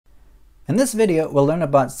In this video, we'll learn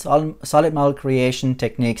about solid model creation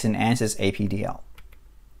techniques in ANSYS APDL.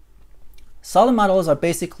 Solid models are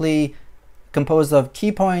basically composed of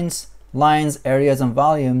key points, lines, areas, and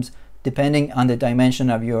volumes depending on the dimension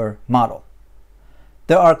of your model.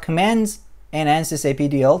 There are commands in ANSYS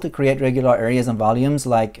APDL to create regular areas and volumes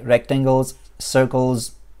like rectangles,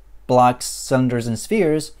 circles, blocks, cylinders, and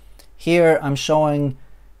spheres. Here I'm showing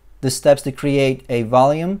the steps to create a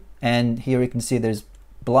volume, and here you can see there's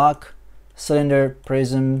block, cylinder,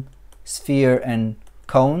 prism, sphere, and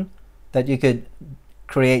cone that you could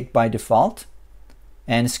create by default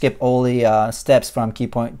and skip all the steps from key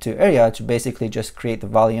point to area to basically just create the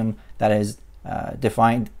volume that is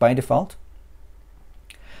defined by default.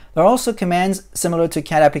 There are also commands similar to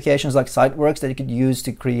CAD applications like SolidWorks that you could use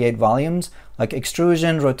to create volumes like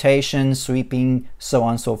extrusion, rotation, sweeping, so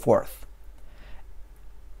on and so forth.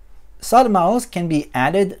 Solid models can be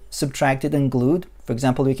added, subtracted, and glued. For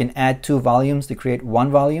example, we can add two volumes to create one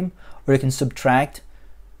volume, or you can subtract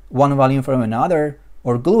one volume from another,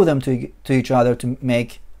 or glue them to each other to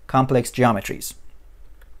make complex geometries.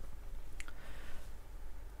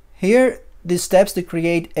 Here, the steps to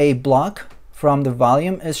create a block from the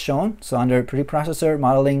volume is shown. So under preprocessor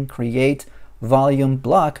modeling, create volume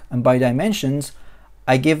block, and by dimensions,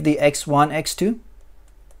 I give the x1, x2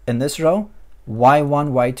 in this row,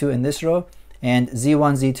 y1, y2 in this row, and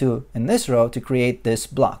z1, z2 in this row to create this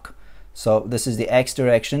block. So this is the x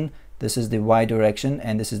direction, this is the y direction,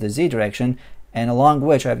 and this is the z direction, and along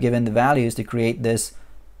which I've given the values to create this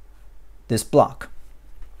block.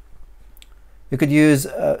 You could use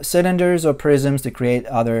cylinders or prisms to create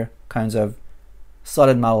other kinds of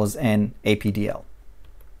solid models in APDL.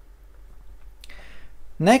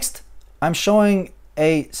 Next, I'm showing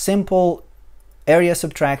a simple area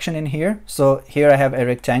subtraction in here. So here I have a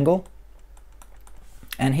rectangle,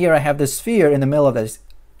 and here I have the sphere in the middle of this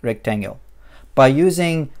rectangle. By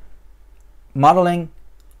using modeling,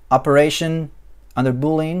 operation under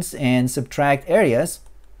booleans, and subtract areas,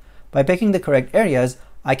 by picking the correct areas,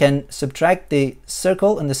 I can subtract the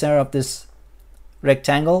circle in the center of this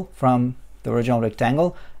rectangle from the original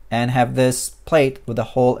rectangle and have this plate with a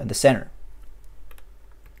hole in the center.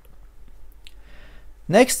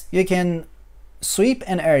 Next, you can sweep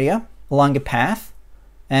an area along a path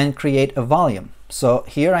and create a volume. So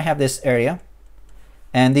here I have this area,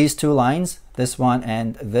 and these two lines, this one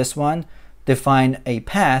and this one, define a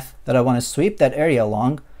path that I want to sweep that area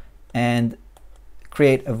along and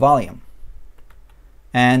create a volume.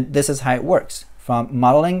 And this is how it works. From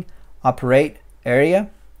modeling, operate, area,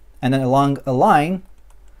 and then along a line,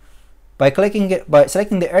 by selecting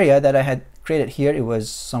the area that I had created here, it was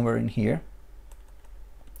somewhere in here,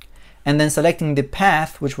 and then selecting the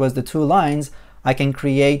path, which was the two lines, I can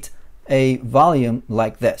create a volume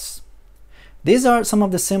like this. These are some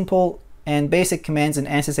of the simple and basic commands in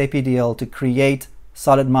ANSYS APDL to create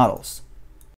solid models.